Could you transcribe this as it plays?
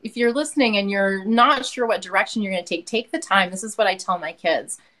if you're listening and you're not sure what direction you're going to take the time. This is what I tell my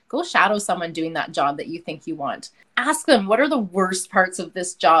kids. Go shadow someone doing that job that you think you want. Ask them, what are the worst parts of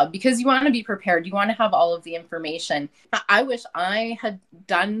this job? Because you want to be prepared. You want to have all of the information. I wish I had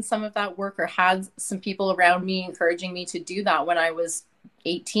done some of that work or had some people around me encouraging me to do that when I was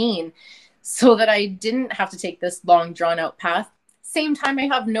 18, so that I didn't have to take this long, drawn out path. Same time, I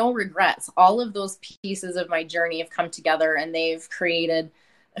have no regrets. All of those pieces of my journey have come together and they've created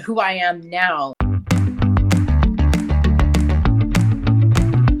who I am now.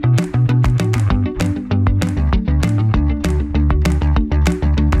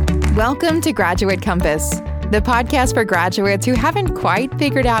 Welcome to Graduate Compass, the podcast for graduates who haven't quite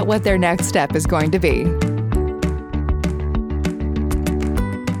figured out what their next step is going to be.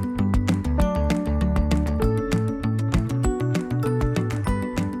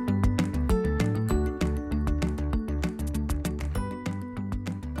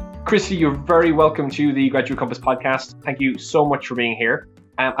 Christy, you're very welcome to the Graduate Compass podcast. Thank you so much for being here.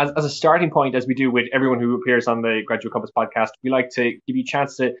 As a starting point, as we do with everyone who appears on the Graduate Compass podcast, we like to give you a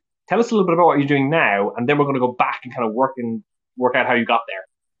chance to tell us a little bit about what you're doing now, and then we're going to go back and kind of work out how you got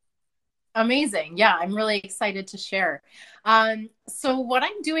there. Amazing. Yeah, I'm really excited to share. So what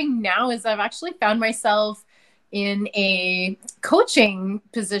I'm doing now is I've actually found myself in a coaching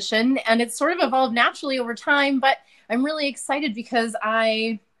position, and it's sort of evolved naturally over time, but I'm really excited because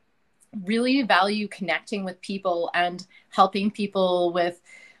I really value connecting with people and helping people with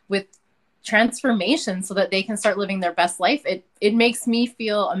transformation so that they can start living their best life. It makes me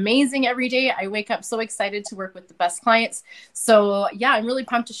feel amazing every day. I wake up so excited to work with the best clients. So yeah, I'm really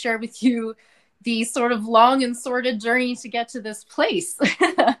pumped to share with you the sort of long and sordid journey to get to this place.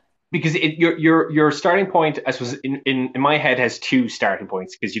 Because your starting point, I suppose, in my head has two starting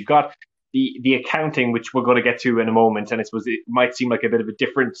points, because you've got the accounting, which we're going to get to in a moment, and I suppose it might seem like a bit of a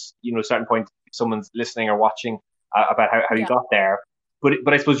different, starting point if someone's listening or watching about how you got there.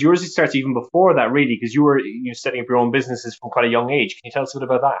 But I suppose yours starts even before that, really, because you were setting up your own businesses from quite a young age. Can you tell us a bit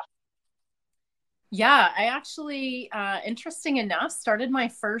about that? Yeah, I actually, interesting enough, started my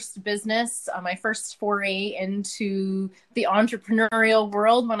first business, my first foray into the entrepreneurial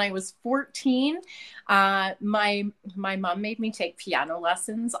world when I was 14. My mom made me take piano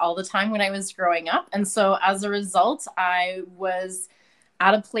lessons all the time when I was growing up. And so as a result, I was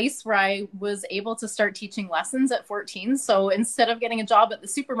at a place where I was able to start teaching lessons at 14. So instead of getting a job at the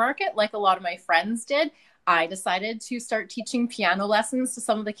supermarket, like a lot of my friends did, I decided to start teaching piano lessons to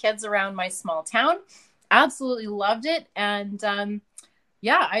some of the kids around my small town. Absolutely loved it. And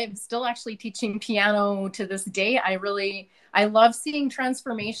yeah, I am still actually teaching piano to this day. I love seeing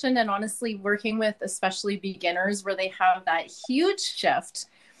transformation and honestly working with especially beginners where they have that huge shift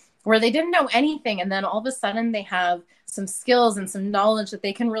where they didn't know anything. And then all of a sudden they have some skills and some knowledge that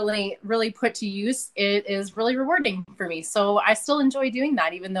they can really, really put to use. It is really rewarding for me. So I still enjoy doing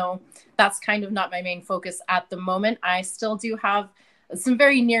that, even though that's kind of not my main focus at the moment. I still do have some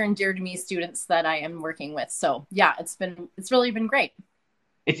very near and dear to me students that I am working with. So yeah, it's really been great.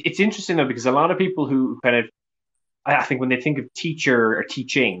 It's interesting though, because a lot of people who kind of, I think when they think of teacher or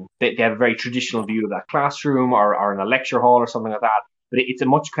teaching, they have a very traditional view of that classroom or in a lecture hall or something like that. But it's a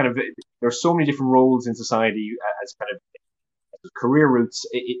much kind of, there's so many different roles in society as kind of career routes,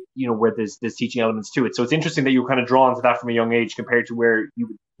 where there's teaching elements to it. So it's interesting that you were kind of drawn to that from a young age compared to where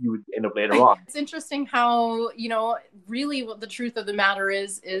you would end up later on. It's interesting how, really what the truth of the matter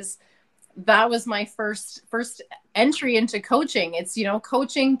is that was my first entry into coaching. It's,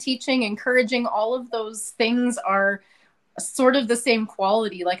 coaching, teaching, encouraging, all of those things are sort of the same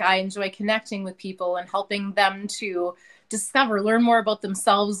quality. Like I enjoy connecting with people and helping them to discover, learn more about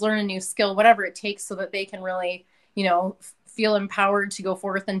themselves, learn a new skill, whatever it takes so that they can really, feel empowered to go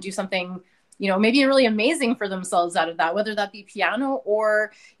forth and do something, maybe really amazing for themselves out of that, whether that be piano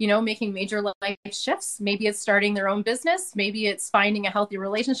or, making major life shifts. Maybe it's starting their own business. Maybe it's finding a healthy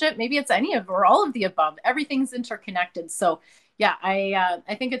relationship. Maybe it's any of or all of the above. Everything's interconnected. So yeah,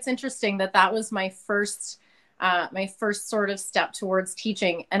 I think it's interesting that was my first sort of step towards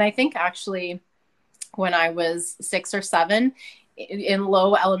teaching. And I think actually when I was 6 or 7 in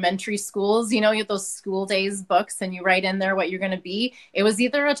low elementary schools, you get those school days books and you write in there what you're going to be. It was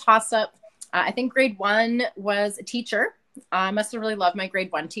either a toss up. I think grade 1 was a teacher. I must have really loved my grade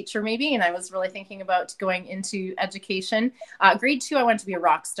 1 teacher maybe. And I was really thinking about going into education. Grade 2, I wanted to be a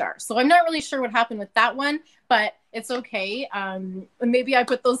rock star. So I'm not really sure what happened with that one, but it's okay. Maybe I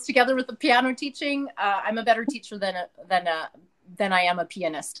put those together with the piano teaching. I'm a better teacher than I am a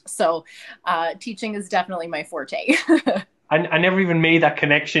pianist. So teaching is definitely my forte. I never even made that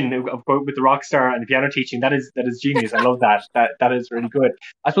connection of with the rock star and the piano teaching. That is genius. I love that. That is really good.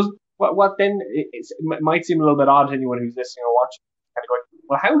 I suppose what then it might seem a little bit odd to anyone who's listening or watching, kind of going,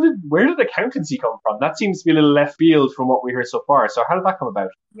 well, where did accountancy come from? That seems to be a little left field from what we heard so far. So how did that come about?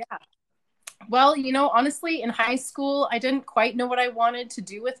 Yeah. Well, honestly, in high school, I didn't quite know what I wanted to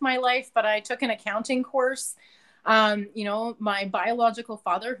do with my life, but I took an accounting course. My biological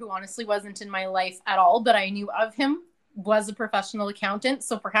father, who honestly wasn't in my life at all, but I knew of him, was a professional accountant.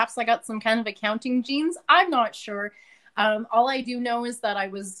 So perhaps I got some kind of accounting genes. I'm not sure. All I do know is that I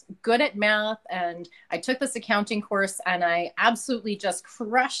was good at math, and I took this accounting course, and I absolutely just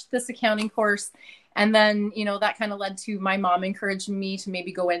crushed this accounting course. And then, that kind of led to my mom encouraging me to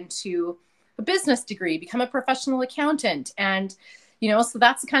maybe go into a business degree, become a professional accountant. And so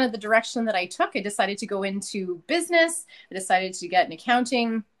that's kind of the direction that I took. I decided to go into business. I decided to get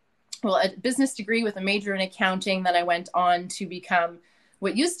a business degree with a major in accounting. Then I went on to become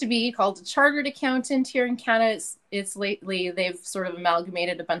what used to be called a chartered accountant here in Canada. It's lately, they've sort of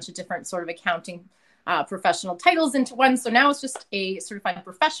amalgamated a bunch of different sort of accounting professional titles into one. So now it's just a certified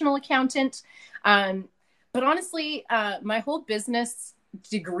professional accountant. But honestly, my whole business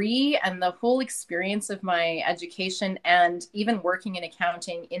degree and the whole experience of my education and even working in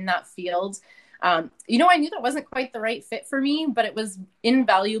accounting in that field, I knew that wasn't quite the right fit for me, but it was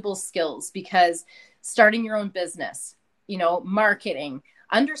invaluable skills, because starting your own business, marketing,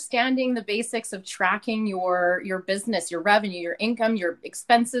 understanding the basics of tracking your business, your revenue, your income, your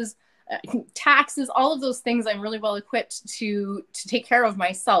expenses, taxes, all of those things, I'm really well equipped to take care of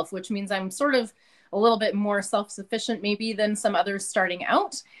myself, which means I'm sort of a little bit more self-sufficient maybe than some others starting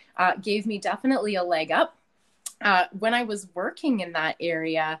out. Gave me definitely a leg up. When I was working in that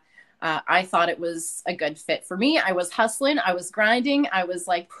area, I thought it was a good fit for me. I was hustling, I was grinding, I was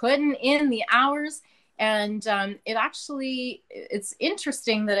like putting in the hours. And it's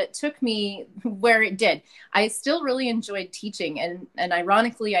interesting that it took me where it did. I still really enjoyed teaching. And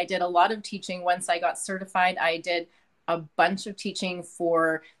ironically, I did a lot of teaching once I got certified. I did a bunch of teaching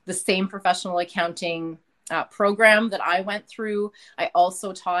for the same professional accounting program that I went through. I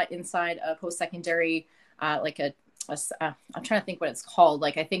also taught inside a post-secondary, I'm trying to think what it's called.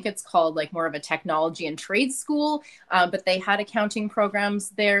 I think it's called more of a technology and trade school, but they had accounting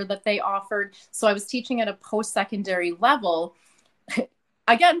programs there that they offered. So I was teaching at a post-secondary level,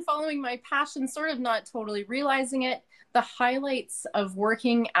 again, following my passion, sort of not totally realizing it. The highlights of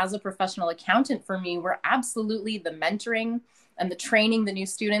working as a professional accountant for me were absolutely the mentoring and the training the new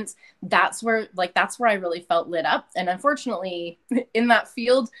students. That's where I really felt lit up. And unfortunately, in that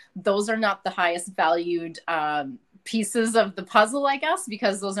field, those are not the highest valued pieces of the puzzle, I guess,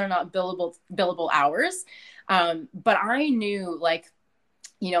 because those are not billable hours. But I knew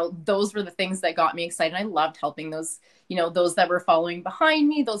those were the things that got me excited. I loved helping those that were following behind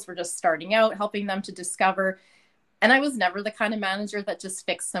me. Those were just starting out, helping them to discover. And I was never the kind of manager that just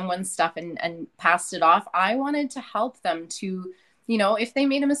fixed someone's stuff and passed it off. I wanted to help them to, if they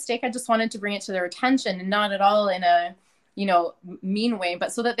made a mistake, I just wanted to bring it to their attention, and not at all in a, mean way,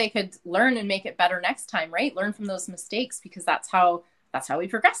 but so that they could learn and make it better next time, right? Learn from those mistakes, because that's how we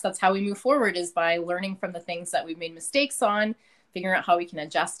progress. That's how we move forward, is by learning from the things that we've made mistakes on, figuring out how we can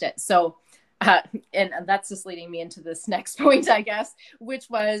adjust it. So, and that's just leading me into this next point, I guess, which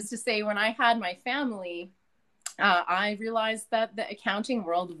was to say, when I had my family, I realized that the accounting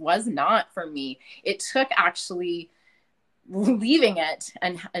world was not for me. It took actually leaving it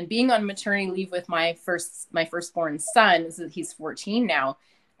and being on maternity leave with my firstborn son, so he's 14 now,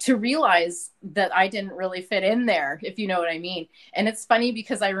 to realize that I didn't really fit in there, if you know what I mean. And it's funny,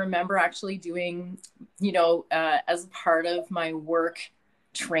 because I remember actually doing, as part of my work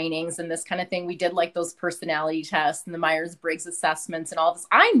trainings and this kind of thing, we did those personality tests and the Myers-Briggs assessments and all this.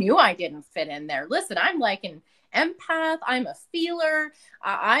 I knew I didn't fit in there. Listen, I'm an empath, I'm a feeler,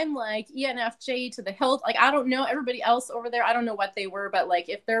 I'm ENFJ to the hilt. I don't know everybody else over there, I don't know what they were, but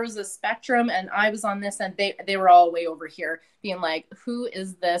if there was a spectrum and I was on this end, they were all way over here being who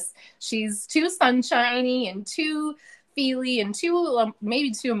is this? She's too sunshiny and too feely and too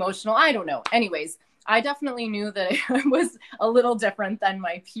maybe too emotional, I don't know. Anyways, I definitely knew that I was a little different than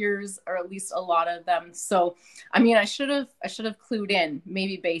my peers, or at least a lot of them. So I should have clued in,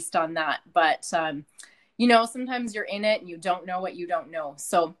 maybe based on that, but sometimes you're in it and you don't know what you don't know.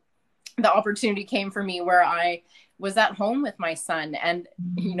 So the opportunity came for me where I was at home with my son, and,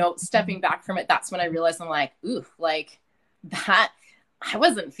 stepping back from it, that's when I realized that I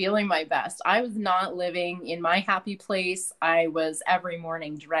wasn't feeling my best. I was not living in my happy place. I was every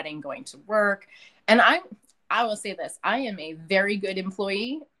morning dreading going to work. And I will say this, I am a very good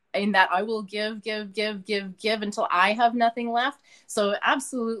employee. in that I will give until I have nothing left. So it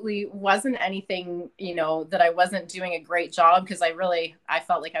absolutely wasn't anything, that I wasn't doing a great job, because I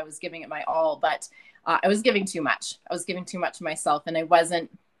felt like I was giving it my all, but I was giving too much. I was giving too much of myself, and I wasn't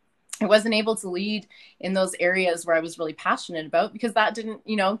able to lead in those areas where I was really passionate about, because that didn't,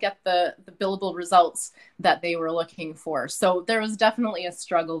 get the billable results that they were looking for. So there was definitely a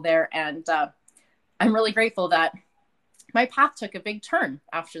struggle there. And I'm really grateful that my path took a big turn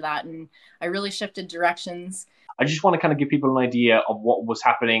after that, and I really shifted directions. I just want to kind of give people an idea of what was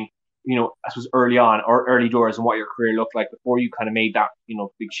happening, I suppose early on, or early doors, and what your career looked like before you kind of made that,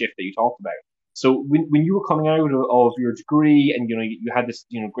 big shift that you talked about. So when you were coming out of your degree, and you had this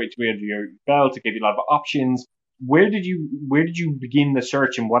great degree under your belt, it gave you a lot of options. Where did you begin the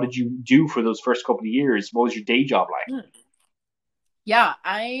search, and what did you do for those first couple of years? What was your day job like? Yeah,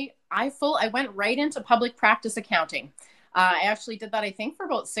 I went right into public practice accounting. I actually did that, I think, for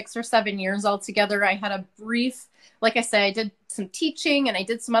about 6 or 7 years altogether. I had a brief, like I said, I did some teaching and I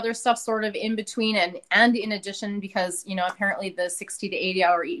did some other stuff sort of in between and in addition, because, apparently the 60 to 80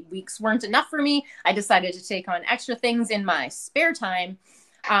 hour weeks weren't enough for me. I decided to take on extra things in my spare time.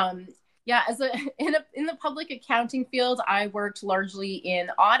 Yeah, in the public accounting field, I worked largely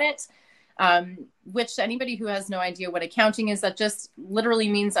in audit. Which anybody who has no idea what accounting is, that just literally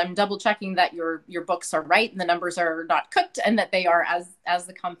means I'm double checking that your books are right and the numbers are not cooked, and that they are as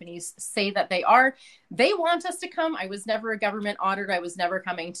the companies say that they are. They want us to come. I was never a government auditor. I was never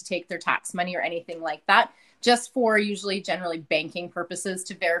coming to take their tax money or anything like that, just for usually generally banking purposes,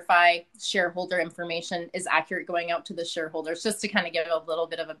 to verify shareholder information is accurate going out to the shareholders, just to kind of give a little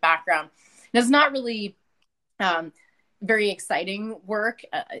bit of a background. And it's not really very exciting work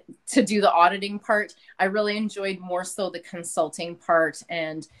to do the auditing part. I really enjoyed more so the consulting part,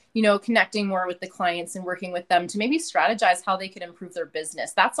 and, connecting more with the clients and working with them to maybe strategize how they could improve their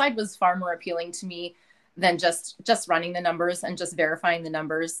business. That side was far more appealing to me than just running the numbers and just verifying the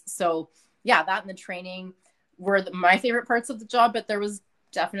numbers. So yeah, that and the training were my favorite parts of the job, but there was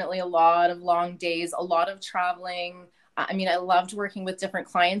definitely a lot of long days, a lot of traveling. I mean, I loved working with different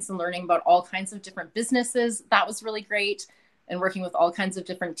clients and learning about all kinds of different businesses. That was really great. And working with all kinds of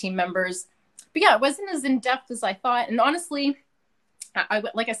different team members. But yeah, it wasn't as in-depth as I thought. And honestly,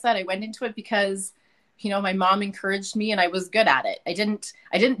 like I said, I went into it because, my mom encouraged me and I was good at it. I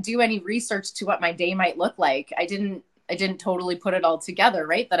didn't do any research to what my day might look like. I didn't totally put it all together,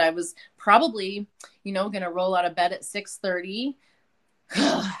 right? That I was probably, going to roll out of bed at 6:30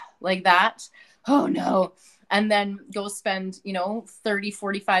 like that. Oh no. And then go spend, 30,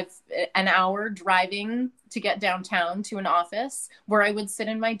 45 an hour driving to get downtown to an office where I would sit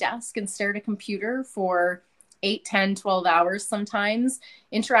in my desk and stare at a computer for 8, 10, 12 hours sometimes,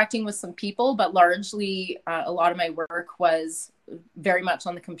 interacting with some people, but largely a lot of my work was very much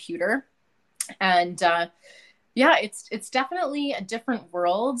on the computer. And yeah, it's definitely a different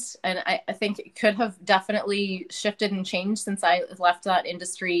world. And I think it could have definitely shifted and changed since I left that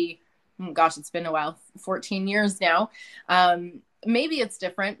industry. Gosh, it's been a while, 14 years now. Maybe it's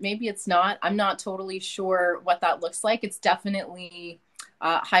different. Maybe it's not. I'm not totally sure what that looks like. It's definitely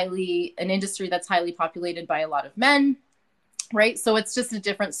an industry that's highly populated by a lot of men, right? So it's just a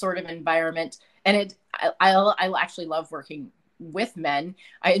different sort of environment. And I actually love working with men.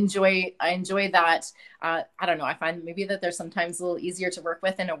 I enjoy that. I don't know. I find maybe that they're sometimes a little easier to work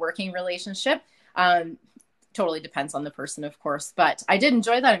with in a working relationship. Totally depends on the person, of course, but I did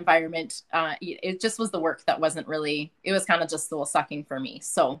enjoy that environment. It just was the work that wasn't really, it was kind of just a little sucking for me.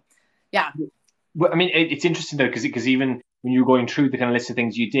 So yeah. Well, I mean, it's interesting though, because even when you were going through the kind of list of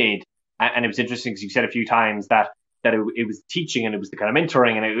things you did, and it was interesting because you said a few times that it was teaching and it was the kind of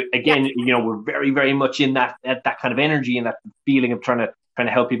mentoring, and again, we're very, very much in that kind of energy and that feeling of trying to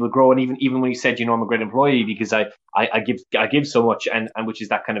help people grow. And even when you said, I'm a great employee because I give so much, and which is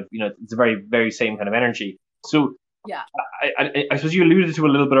that kind of, it's a very, very same kind of energy. So yeah, I suppose you alluded to a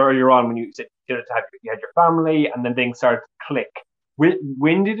little bit earlier on when you said you had your family and then things started to click. How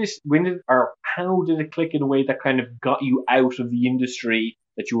did it click in a way that kind of got you out of the industry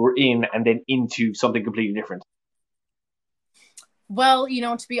that you were in and then into something completely different? Well,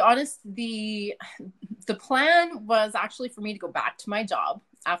 to be honest, the plan was actually for me to go back to my job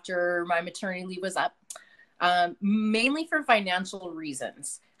after my maternity leave was up. Mainly for financial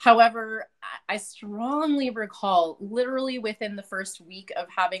reasons. However, I strongly recall literally within the first week of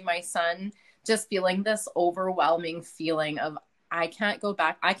having my son, just feeling this overwhelming feeling of, I can't go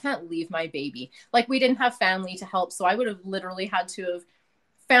back. I can't leave my baby. Like, we didn't have family to help. So I would have literally had to have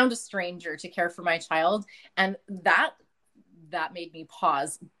found a stranger to care for my child. And that that made me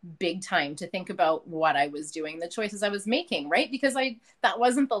pause big time to think about what I was doing, the choices I was making, right? Because that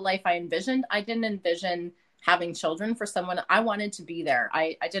wasn't the life I envisioned. I didn't envision having children for someone. I wanted to be there.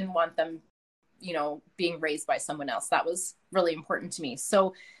 I didn't want them, being raised by someone else. That was really important to me.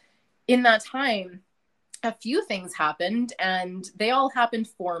 So in that time, a few things happened, and they all happened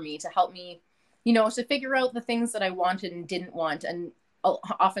for me to help me, to figure out the things that I wanted and didn't want. And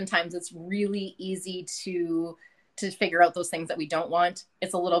oftentimes it's really easy to figure out those things that we don't want.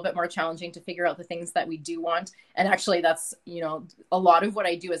 It's a little bit more challenging to figure out the things that we do want. And actually that's, a lot of what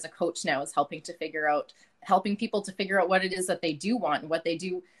I do as a coach now is helping people to figure out what it is that they do want and what they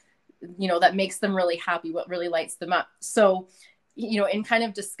do, that makes them really happy, what really lights them up. So, in kind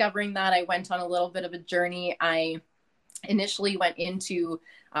of discovering that, I went on a little bit of a journey. I initially went into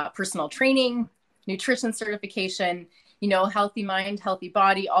personal training, nutrition certification, healthy mind, healthy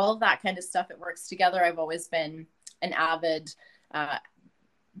body, all of that kind of stuff. It works together. I've always been an avid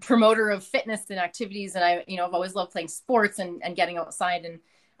promoter of fitness and activities. And I've always loved playing sports and getting outside, and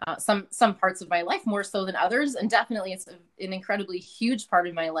some parts of my life more so than others. And definitely it's an incredibly huge part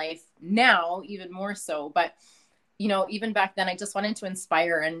of my life now, even more so. But, even back then I just wanted to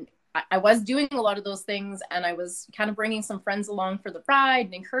inspire, and I was doing a lot of those things, and I was kind of bringing some friends along for the ride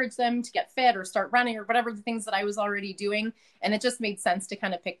and encourage them to get fit or start running or whatever the things that I was already doing. And it just made sense to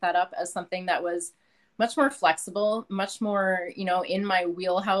kind of pick that up as something that was much more flexible, much more, in my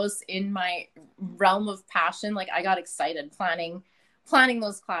wheelhouse, in my realm of passion. Like I got excited planning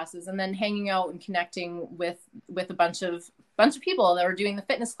those classes, and then hanging out and connecting with a bunch of people that were doing the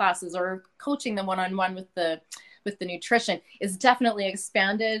fitness classes or coaching them one-on-one with the nutrition is definitely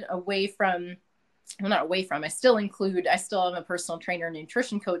expanded away from, well, not away from, I still am a personal trainer and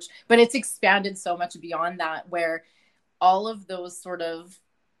nutrition coach, but it's expanded so much beyond that, where all of those sort of,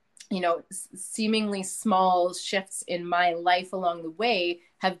 seemingly small shifts in my life along the way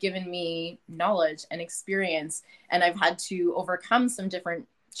have given me knowledge and experience. And I've had to overcome some different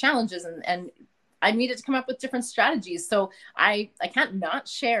challenges, and I needed to come up with different strategies. So I can't not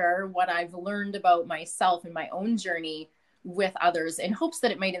share what I've learned about myself and my own journey with others in hopes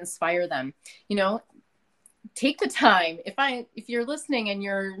that it might inspire them. Take the time. If you're listening and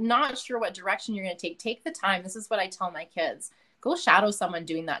you're not sure what direction you're going to take the time. This is what I tell my kids. Go shadow someone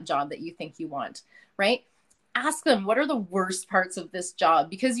doing that job that you think you want, right? Ask them, what are the worst parts of this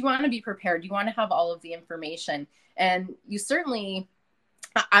job? Because you want to be prepared. You want to have all of the information. And you certainly,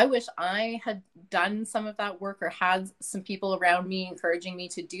 I wish I had done some of that work or had some people around me encouraging me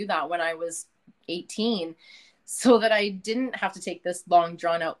to do that when I was 18, so that I didn't have to take this long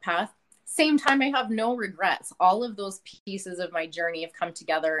drawn out path. Same time, I have no regrets. All of those pieces of my journey have come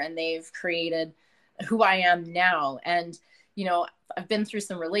together, and they've created who I am now. And, I've been through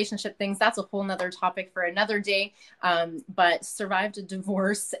some relationship things. That's a whole nother topic for another day. But survived a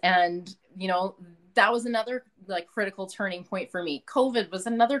divorce, and, that was another critical turning point for me. COVID was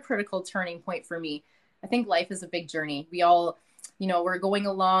another critical turning point for me. I think life is a big journey. We all, we're going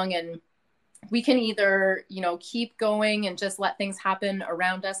along, and we can either, keep going and just let things happen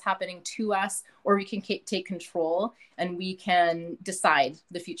around us, happening to us, or we can take control, and we can decide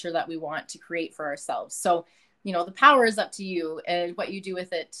the future that we want to create for ourselves. So, the power is up to you, and what you do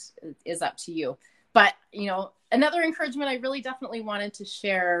with it is up to you. But, another encouragement I really definitely wanted to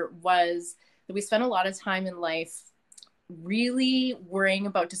share was that we spend a lot of time in life really worrying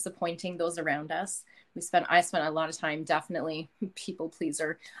about disappointing those around us. I spent a lot of time, definitely people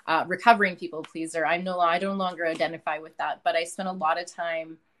pleaser, recovering people pleaser. I no longer identify with that, but I spent a lot of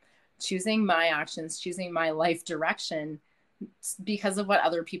time choosing my actions, choosing my life direction because of what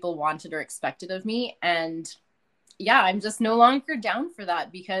other people wanted or expected of me. And yeah, I'm just no longer down for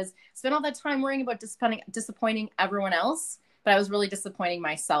that, because I spent all that time worrying about disappointing everyone else, but I was really disappointing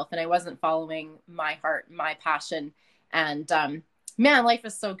myself, and I wasn't following my heart, my passion. And man, life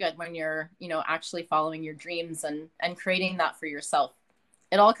is so good when you're, actually following your dreams and creating that for yourself.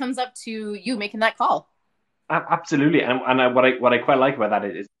 It all comes up to you making that call. Absolutely. And what I quite like about that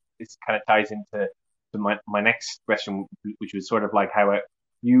is kind of ties into my next question, which was sort of like how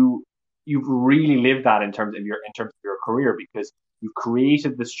you've really lived that in terms of your career, because you've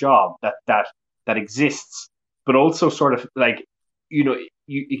created this job that exists, but also sort of like, you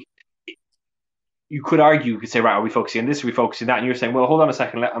could argue, you could say, right, are we focusing on this? Are we focusing on that? And you're saying, well, hold on a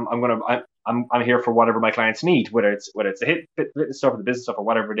second. I'm here for whatever my clients need, whether it's the fitness stuff or the business stuff or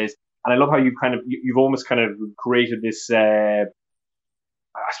whatever it is. And I love how you've almost kind of created this, I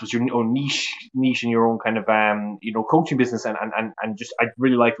suppose, your own niche in your own kind of, coaching business. And just, I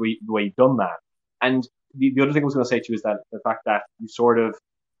really like the way you've done that. And the other thing I was going to say to you is that the fact that you sort of,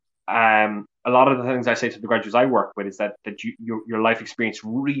 a lot of the things I say to the graduates I work with is that your life experience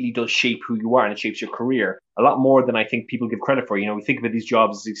really does shape who you are, and it shapes your career a lot more than I think people give credit for. We think about these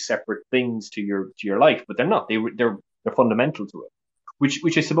jobs as these separate things to your life, but they're not. They're fundamental to it.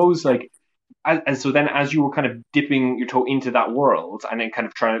 Which I suppose, like, and so then as you were kind of dipping your toe into that world and then kind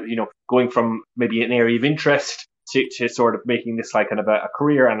of trying to, going from maybe an area of interest to sort of making this like kind of a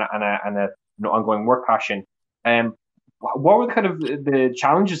career and a ongoing work passion. What were the kind of the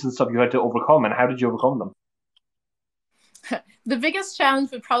challenges and stuff you had to overcome, and how did you overcome them? The biggest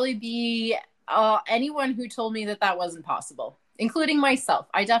challenge would probably be anyone who told me that wasn't possible, including myself.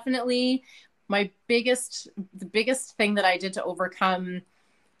 I definitely, the biggest thing that I did to overcome,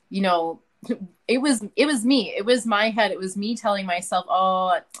 it was me. It was my head. It was me telling myself,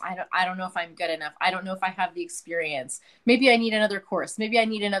 oh, I don't know if I'm good enough. I don't know if I have the experience. Maybe I need another course. Maybe I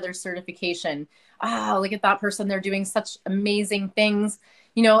need another certification. Look at that person. They're doing such amazing things,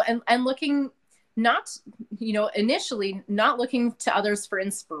 and looking not, initially not looking to others for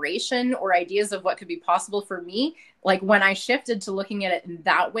inspiration or ideas of what could be possible for me. Like when I shifted to looking at it in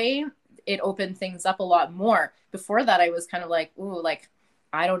that way, it opened things up a lot more. Before that, I was kind of like, ooh, like,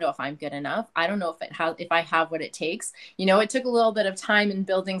 I don't know if I'm good enough. I don't know if I have what it takes. It took a little bit of time in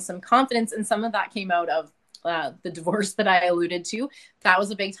building some confidence, and some of that came out of the divorce that I alluded to. That was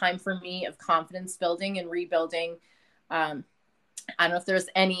a big time for me of confidence building and rebuilding. I don't know if there's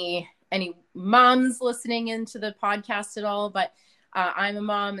any moms listening into the podcast at all, but I'm a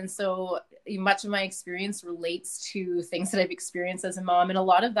mom, and so much of my experience relates to things that I've experienced as a mom, and a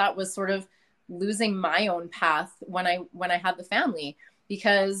lot of that was sort of losing my own path when I had the family.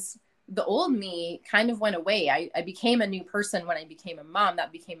 Because the old me kind of went away. I became a new person when I became a mom.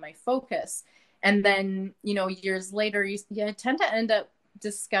 That became my focus. And then, years later, you tend to end up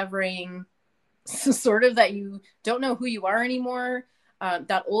discovering sort of that you don't know who you are anymore.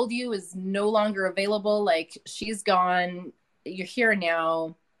 That old you is no longer available. Like, she's gone. You're here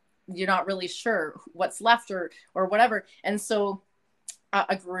now. You're not really sure what's left or whatever. And so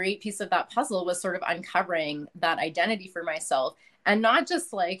a great piece of that puzzle was sort of uncovering that identity for myself. And not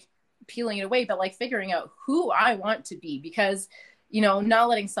just like peeling it away, but like figuring out who I want to be, because, not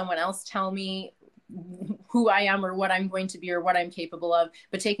letting someone else tell me who I am or what I'm going to be or what I'm capable of,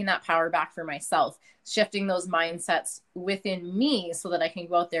 but taking that power back for myself, shifting those mindsets within me so that I can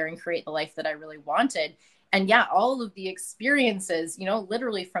go out there and create the life that I really wanted. And yeah, all of the experiences,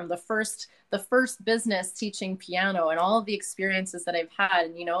 literally from the first business teaching piano and all of the experiences that I've had,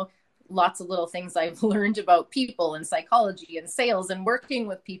 and, lots of little things I've learned about people and psychology and sales and working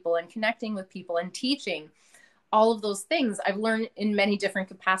with people and connecting with people and teaching. All of those things I've learned in many different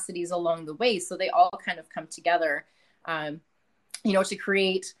capacities along the way. So they all kind of come together, to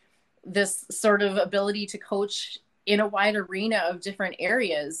create this sort of ability to coach in a wide arena of different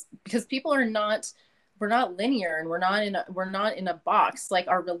areas, because we're not linear, and we're not in a box. Like,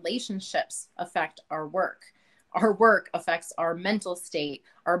 our relationships affect our work. Our work affects our mental state.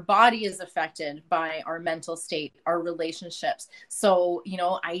 Our body is affected by our mental state, our relationships. So,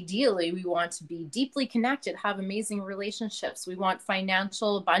 ideally, we want to be deeply connected, have amazing relationships. We want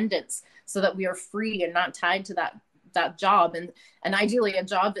financial abundance so that we are free and not tied to that job. And ideally, a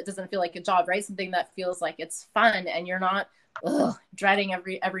job that doesn't feel like a job, right? Something that feels like it's fun and you're not dreading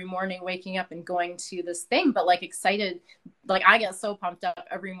every morning waking up and going to this thing, but like excited. Like, I get so pumped up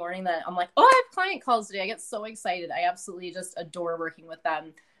every morning that I'm like, oh, I have client calls today. I get so excited. I absolutely just adore working with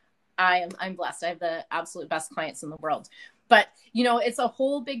them. I'm blessed. I have the absolute best clients in the world. But, it's a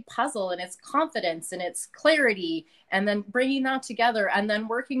whole big puzzle, and it's confidence and it's clarity, and then bringing that together and then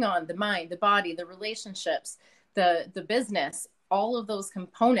working on the mind, the body, the relationships, the business, all of those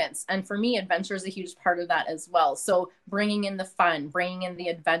components. And for me, adventure is a huge part of that as well. So bringing in the fun, bringing in the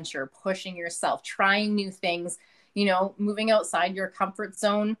adventure, pushing yourself, trying new things, moving outside your comfort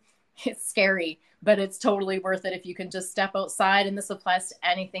zone. It's scary, but it's totally worth it if you can just step outside. And this applies to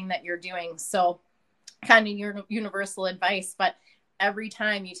anything that you're doing. So kind of your universal advice, but every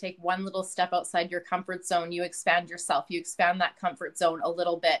time you take one little step outside your comfort zone, you expand yourself, you expand that comfort zone a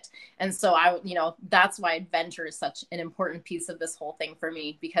little bit. And so that's why adventure is such an important piece of this whole thing for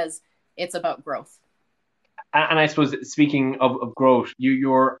me, because it's about growth. And I suppose, speaking of growth,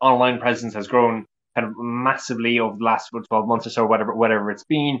 your online presence has grown kind of massively over the last 12 months or so, whatever it's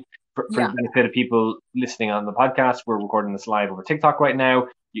been. For the benefit of people listening on the podcast, we're recording this live over TikTok right now.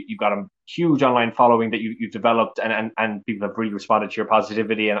 You've got a huge online following that you've developed, and people have really responded to your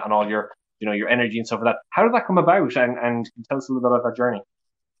positivity and all your energy and stuff like that. How did that come about? And can you tell us a little bit about that journey?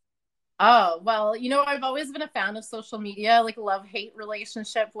 Oh, well, I've always been a fan of social media, like love-hate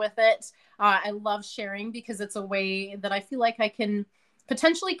relationship with it. I love sharing because it's a way that I feel like I can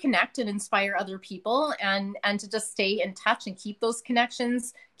potentially connect and inspire other people, and to just stay in touch and keep those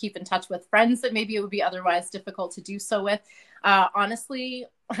connections, keep in touch with friends that maybe it would be otherwise difficult to do so with. Honestly,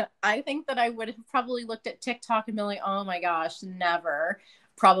 I think that I would have probably looked at TikTok and been like, oh my gosh, never.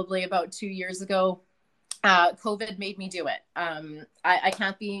 Probably about 2 years ago, COVID made me do it. I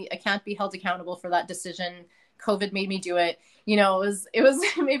can't be held accountable for that decision. COVID made me do it. You know, it was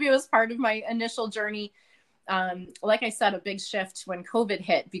maybe it was part of my initial journey. Like I said, a big shift when COVID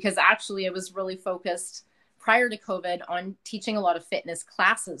hit, because actually I was really focused prior to COVID on teaching a lot of fitness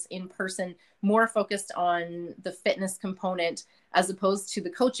classes in person, more focused on the fitness component as opposed to the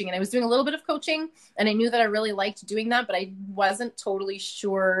coaching. And I was doing a little bit of coaching, and I knew that I really liked doing that, but I wasn't totally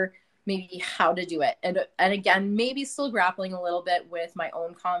sure maybe how to do it. And again, maybe still grappling a little bit with my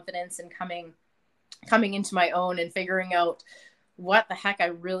own confidence and coming into my own and figuring out what the heck I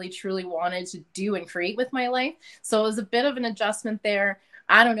really truly wanted to do and create with my life. So it was a bit of an adjustment there.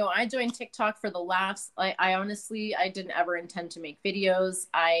 I don't know. I joined TikTok for the laughs. I honestly, I didn't ever intend to make videos.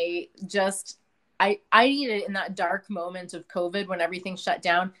 I needed, in that dark moment of COVID when everything shut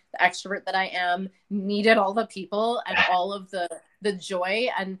down, the extrovert that I am needed all the people and all of the joy.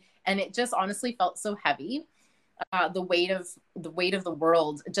 And it just honestly felt so heavy. The weight of the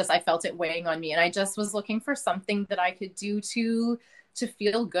world, I felt it weighing on me. And I just was looking for something that I could do to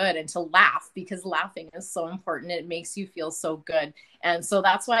feel good and to laugh, because laughing is so important. It makes you feel so good. And so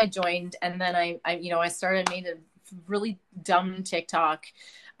that's why I joined. And then I made a really dumb TikTok.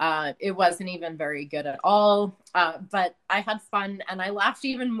 It wasn't even very good at all. But I had fun, and I laughed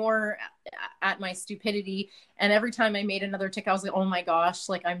even more at my stupidity. And every time I made another TikTok, I was like, oh my gosh,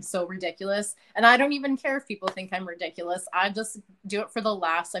 like I'm so ridiculous. And I don't even care if people think I'm ridiculous. I just do it for the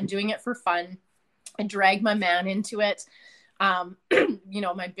laughs. I'm doing it for fun. I drag my man into it. My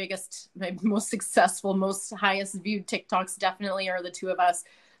most successful, most highest viewed TikToks definitely are the two of us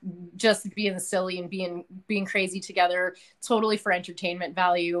just being silly and being crazy together, totally for entertainment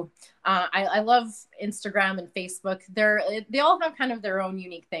value. I love Instagram and Facebook. They all have kind of their own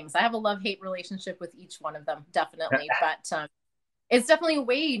unique things. I have a love-hate relationship with each one of them, definitely. But it's definitely a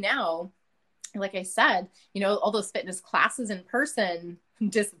way now, like I said, all those fitness classes in person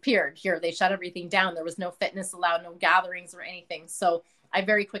disappeared here. They shut everything down. There was no fitness allowed, no gatherings or anything. So I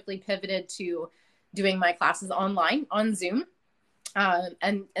very quickly pivoted to doing my classes online on Zoom.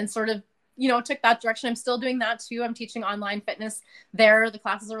 And sort of, took that direction. I'm still doing that too. I'm teaching online fitness there. The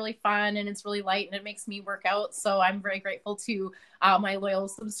classes are really fun and it's really light and it makes me work out. So I'm very grateful to my loyal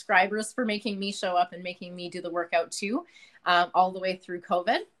subscribers for making me show up and making me do the workout too, all the way through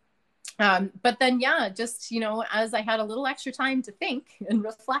COVID. But then, just, as I had a little extra time to think and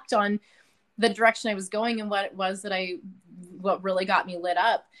reflect on the direction I was going and what it was what really got me lit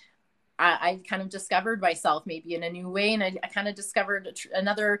up, I kind of discovered myself maybe in a new way. And I kind of discovered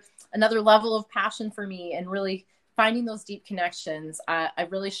another level of passion for me, and really finding those deep connections. I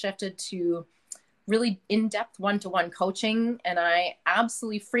really shifted to really in-depth one-to-one coaching, and I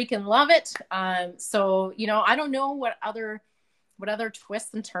absolutely freaking love it. So, I don't know what other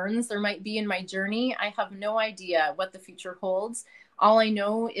twists and turns there might be in my journey. I have no idea what the future holds. All I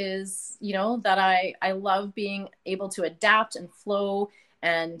know is, that I love being able to adapt and flow,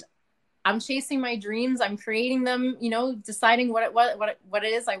 and I'm chasing my dreams. I'm creating them, deciding what it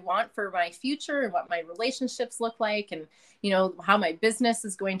is I want for my future and what my relationships look like, and, how my business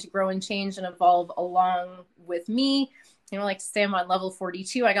is going to grow and change and evolve along with me. Like to say I'm on level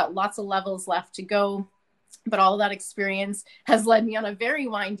 42. I got lots of levels left to go, but all that experience has led me on a very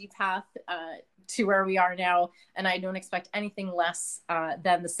windy path to where we are now. And I don't expect anything less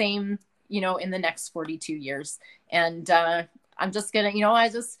than the same, in the next 42 years. And I'm just going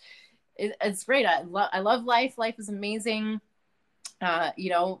to, it's great. I love life. Life is amazing.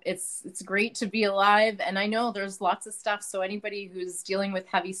 It's great to be alive. And I know there's lots of stuff. So anybody who's dealing with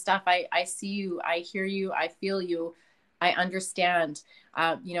heavy stuff, I see you, I hear you, I feel you, I understand.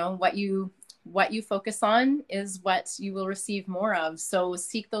 What you focus on is what you will receive more of. So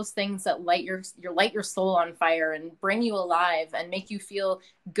seek those things that light your soul on fire and bring you alive and make you feel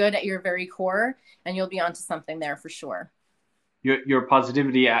good at your very core. And you'll be onto something there for sure. Your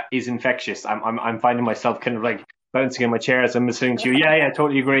positivity is infectious. I'm finding myself kind of like bouncing in my chair as I'm listening to you. Yeah,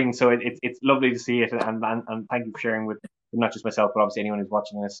 totally agreeing. So it's lovely to see it, and thank you for sharing with not just myself, but obviously anyone who's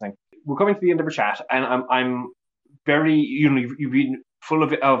watching and listening. We're coming to the end of our chat, and I'm very, you've been full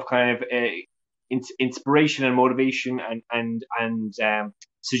of kind of inspiration and motivation and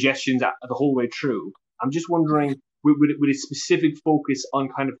suggestions the whole way through. I'm just wondering, with a specific focus on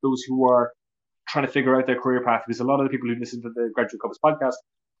kind of those who are trying to figure out their career path, because a lot of the people who listen to the Graduate Compass podcast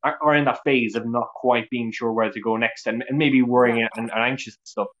are in that phase of not quite being sure where to go next, and maybe worrying and anxious and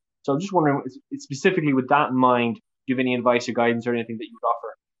stuff. So I'm just wondering, specifically with that in mind, do you have any advice or guidance or anything that you would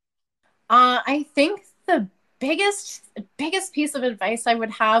offer? I think the biggest piece of advice I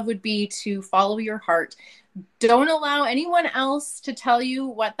would have would be to follow your heart. Don't allow anyone else to tell you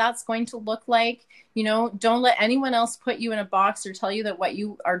what that's going to look like. Don't let anyone else put you in a box or tell you that what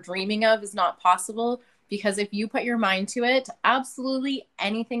you are dreaming of is not possible. Because if you put your mind to it, absolutely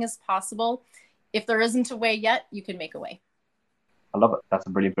anything is possible. If there isn't a way yet, you can make a way. I love it. That's a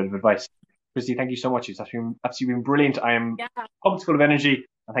brilliant bit of advice. Christy, thank you so much. It's absolutely been brilliant. I am pumped full of energy.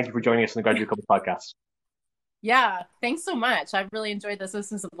 And thank you for joining us on the Graduate Compass podcast. Yeah, thanks so much. I've really enjoyed this.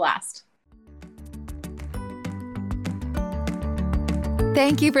 This is a blast.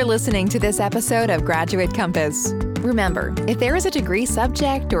 Thank you for listening to this episode of Graduate Compass. Remember, if there is a degree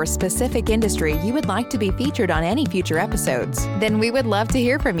subject or specific industry you would like to be featured on any future episodes, then we would love to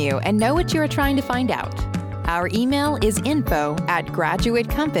hear from you and know what you are trying to find out. Our email is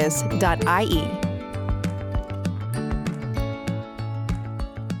info@graduatecompass.ie.